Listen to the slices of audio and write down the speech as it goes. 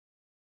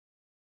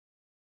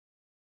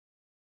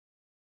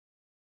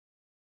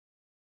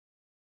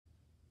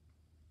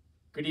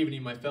Good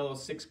evening, my fellow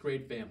sixth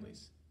grade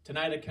families.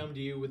 Tonight I come to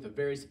you with a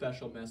very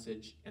special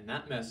message, and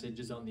that message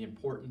is on the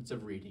importance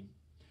of reading.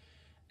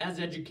 As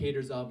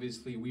educators,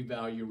 obviously, we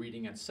value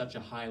reading at such a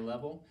high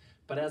level,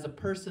 but as a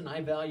person,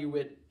 I value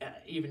it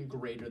even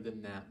greater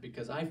than that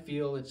because I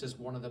feel it's just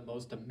one of the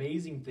most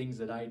amazing things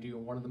that I do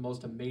and one of the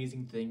most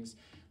amazing things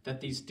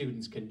that these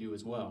students can do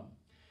as well.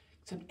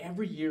 Except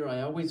every year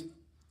I always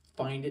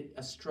find it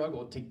a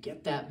struggle to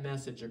get that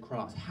message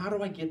across. How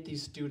do I get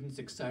these students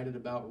excited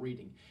about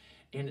reading?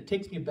 And it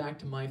takes me back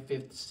to my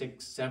 5th,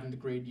 6th, 7th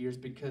grade years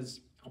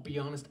because, I'll be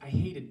honest, I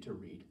hated to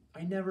read.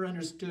 I never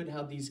understood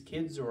how these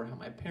kids or how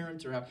my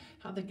parents or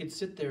how they could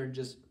sit there and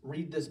just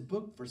read this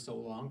book for so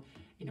long.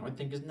 You know, I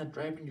think, isn't that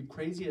driving you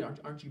crazy?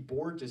 Aren't you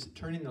bored just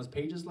turning those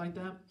pages like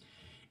that?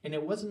 And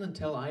it wasn't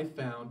until I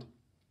found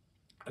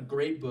a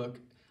great book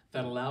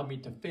that allowed me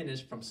to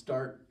finish from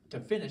start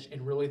to finish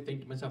and really think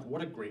to myself,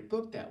 what a great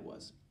book that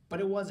was. But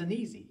it wasn't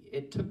easy.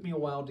 It took me a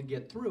while to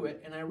get through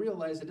it, and I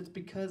realized that it's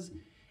because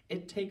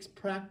it takes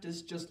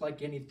practice just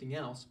like anything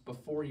else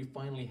before you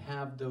finally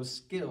have those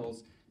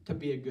skills to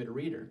be a good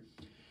reader.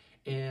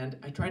 And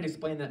I try to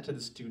explain that to the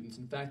students.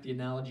 In fact, the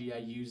analogy I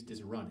used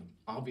is running.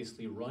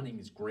 Obviously, running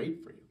is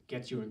great for you.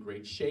 Gets you in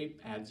great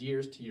shape, adds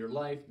years to your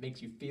life,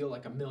 makes you feel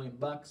like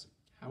 $1,000,000.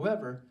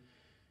 However,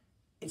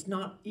 it's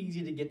not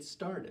easy to get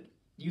started.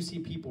 You see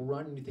people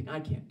run and you think, I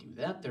can't do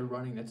that. They're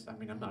running,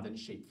 I'm not in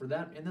shape for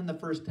that. And then the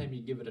first time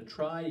you give it a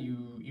try,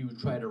 you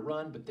try to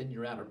run, but then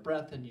you're out of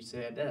breath and you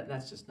say,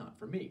 that's just not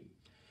for me.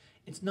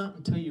 It's not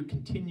until you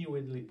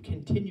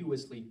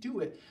continuously do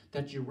it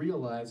that you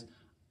realize,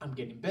 I'm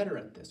getting better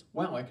at this.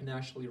 Wow, I can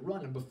actually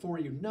run. And before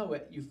you know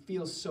it, you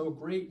feel so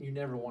great and you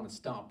never want to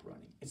stop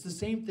running. It's the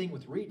same thing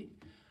with reading.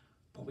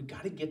 But we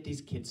got to get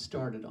these kids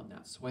started on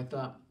that. So I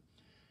thought,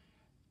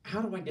 how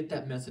do I get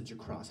that message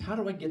across? How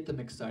do I get them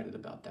excited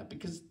about that?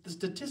 Because the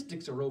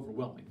statistics are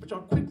overwhelming, which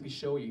I'll quickly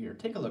show you here.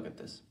 Take a look at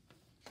this.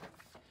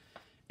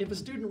 If a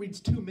student reads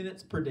 2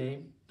 minutes per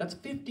day, that's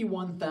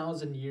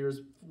 51,000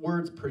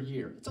 words per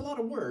year. It's a lot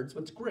of words,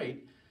 what's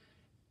great,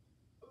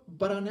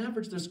 but on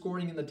average they're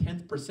scoring in the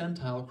 10th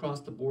percentile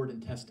across the board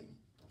in testing.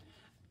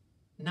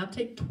 Now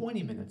take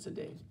 20 minutes a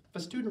day. If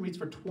a student reads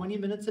for 20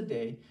 minutes a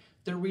day,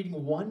 they're reading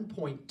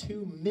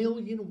 1.2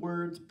 million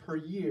words per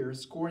year,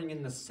 scoring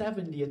in the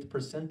 70th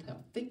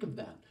percentile. Think of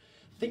that.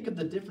 Think of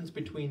the difference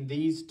between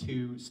these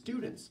two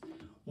students.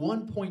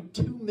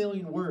 1.2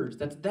 million words.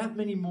 That's that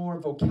many more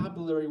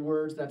vocabulary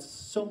words. That's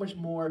so much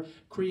more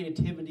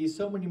creativity,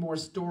 so many more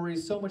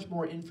stories, so much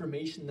more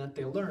information that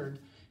they learned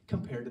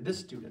compared to this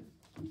student.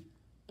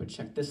 But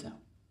check this out.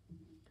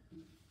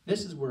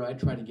 This is where I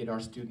try to get our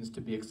students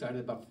to be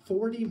excited about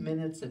 40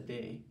 minutes a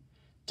day,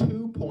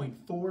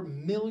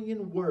 2.4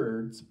 million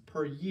words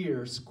per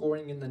year,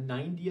 scoring in the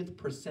 90th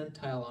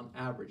percentile on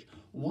average.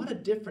 What a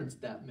difference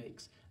that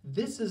makes.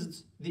 This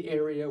is the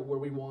area where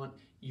we want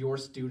your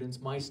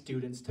students, my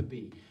students, to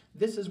be.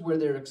 This is where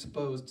they're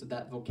exposed to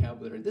that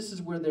vocabulary. This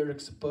is where they're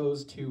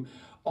exposed to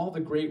all the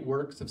great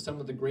works of some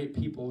of the great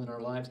people in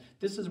our lives.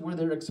 This is where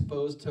they're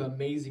exposed to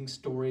amazing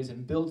stories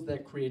and builds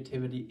that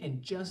creativity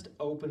and just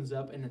opens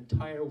up an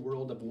entire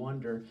world of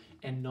wonder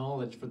and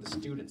knowledge for the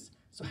students.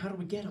 So how do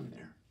we get them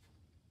there?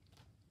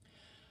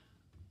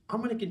 I'm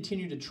going to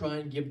continue to try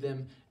and give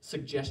them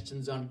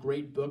suggestions on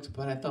great books,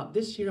 but I thought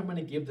this year I'm going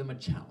to give them a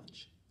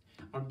challenge.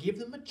 I'll give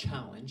them a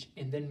challenge,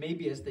 and then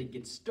maybe as they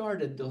get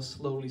started, they'll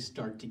slowly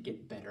start to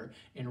get better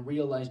and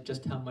realize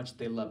just how much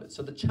they love it.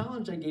 So the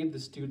challenge I gave the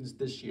students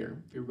this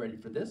year, if you're ready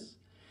for this,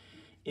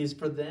 is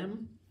for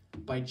them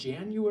by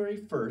January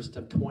 1st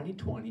of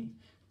 2020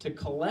 to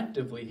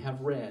collectively have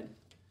read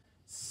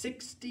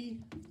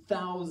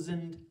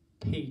 60,000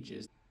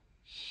 pages.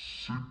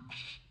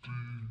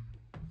 60,000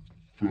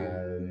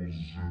 pages.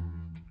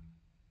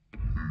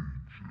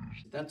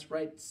 That's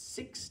right,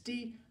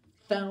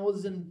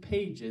 60,000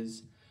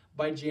 pages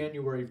by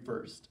January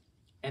 1st,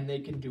 and they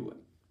can do it.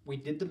 We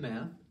did the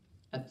math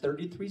at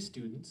 33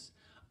 students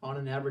on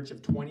an average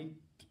of 20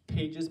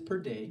 pages per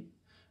day,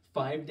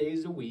 5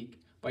 days a week.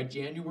 By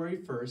January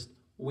 1st,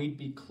 we'd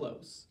be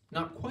close.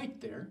 Not quite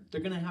there.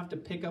 They're going to have to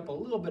pick up a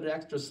little bit of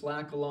extra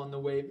slack along the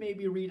way,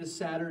 maybe read a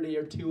Saturday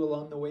or two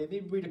along the way,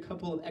 maybe read a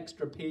couple of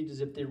extra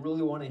pages if they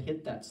really want to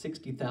hit that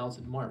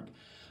 60,000 mark.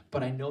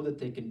 But I know that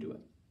they can do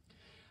it.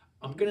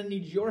 I'm going to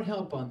need your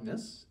help on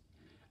this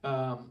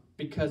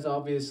because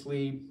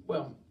obviously,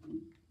 well,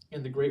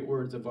 in the great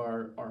words of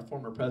our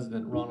former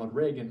president, Ronald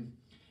Reagan,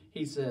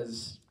 he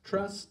says,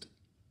 trust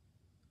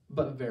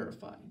but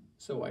verify.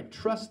 So I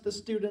trust the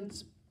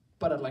students,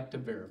 but I'd like to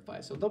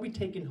verify. So they'll be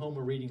taking home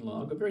a reading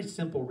log, a very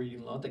simple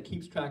reading log that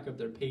keeps track of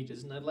their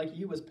pages, and I'd like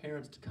you as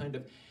parents to kind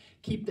of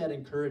keep that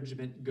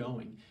encouragement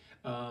going.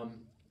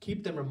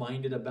 Keep them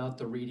reminded about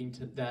the reading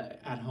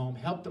that at home.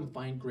 Help them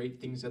find great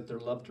things that they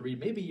love to read,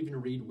 maybe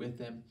even read with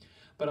them.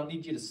 But I'll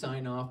need you to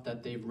sign off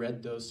that they've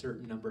read those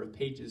certain number of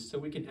pages so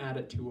we can add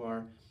it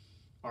to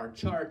our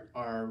chart,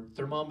 our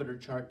thermometer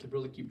chart, to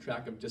really keep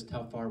track of just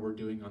how far we're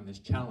doing on this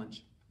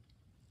challenge.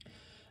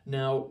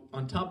 Now,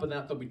 on top of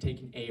that, they'll be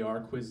taking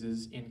AR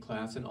quizzes in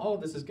class, and all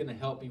of this is going to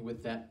help me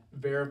with that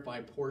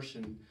verify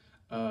portion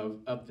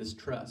of this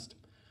trust.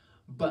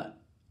 But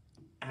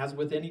as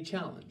with any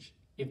challenge,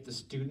 if the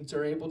students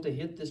are able to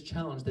hit this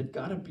challenge, they've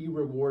got to be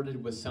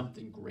rewarded with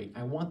something great.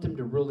 I want them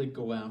to really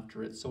go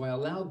after it. So I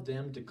allowed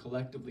them to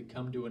collectively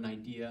come to an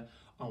idea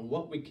on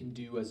what we can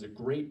do as a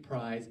great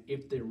prize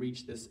if they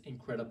reach this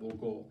incredible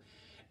goal.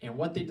 And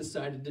what they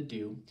decided to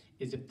do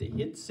is if they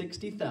hit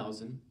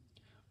 60,000,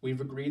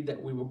 we've agreed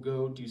that we will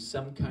go do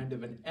some kind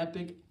of an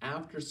epic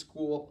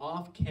after-school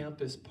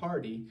off-campus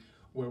party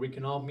where we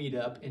can all meet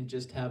up and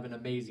just have an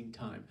amazing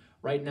time.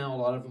 Right now, a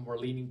lot of them were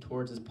leaning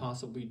towards us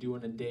possibly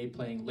doing a day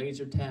playing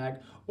laser tag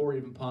or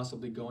even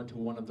possibly going to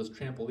one of those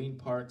trampoline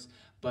parks.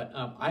 But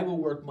I will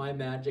work my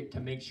magic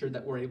to make sure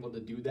that we're able to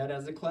do that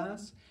as a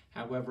class.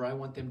 However, I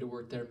want them to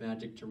work their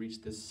magic to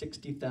reach the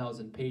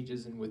 60,000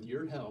 pages, and with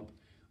your help,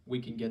 we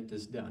can get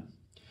this done.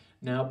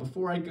 Now,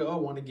 before I go, I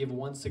want to give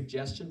one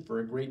suggestion for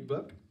a great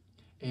book.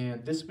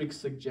 And this week's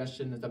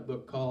suggestion is a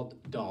book called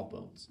Doll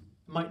Bones.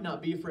 Might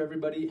not be for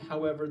everybody,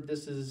 however,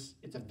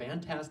 it's a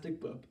fantastic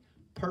book.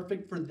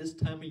 Perfect for this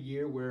time of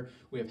year where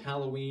we have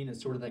Halloween and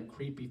sort of that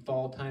creepy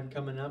fall time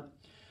coming up.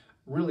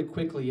 Really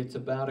quickly, it's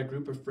about a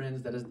group of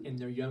friends that is in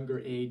their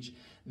younger age,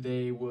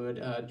 they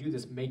would do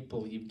this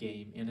make-believe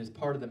game. And as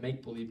part of the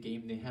make-believe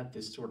game, they had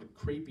this sort of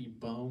creepy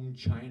bone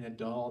china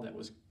doll that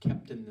was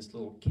kept in this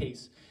little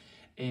case.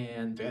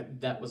 And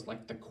that was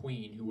like the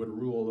queen who would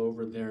rule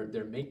over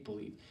their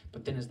make-believe.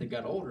 But then as they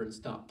got older and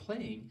stopped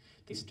playing,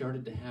 they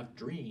started to have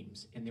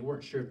dreams, and they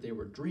weren't sure if they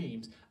were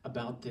dreams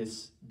about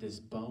this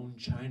bone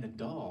china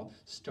doll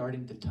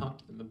starting to talk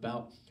to them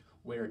about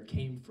where it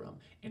came from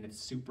and its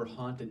super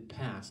haunted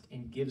past,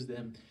 and gives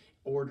them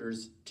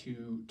orders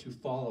to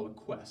follow a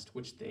quest,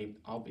 which they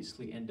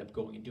obviously end up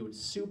going and doing.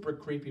 Super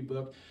creepy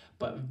book,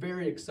 but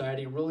very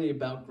exciting, really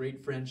about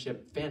great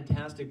friendship.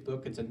 Fantastic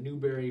book. It's a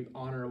Newbery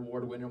Honor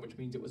Award winner, which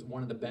means it was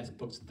one of the best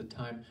books at the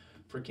time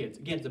for kids.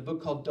 Again, it's a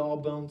book called Doll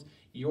Bones.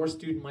 Your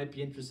student might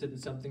be interested in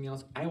something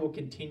else. I will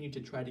continue to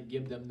try to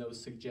give them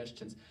those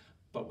suggestions,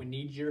 but we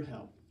need your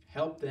help.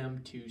 Help them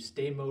to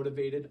stay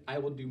motivated. I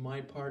will do my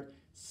part.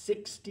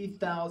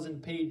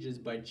 60,000 pages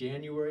by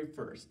January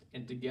 1st,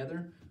 and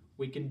together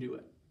we can do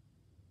it.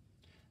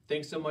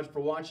 Thanks so much for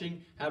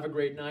watching. Have a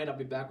great night. I'll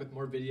be back with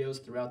more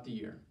videos throughout the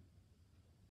year.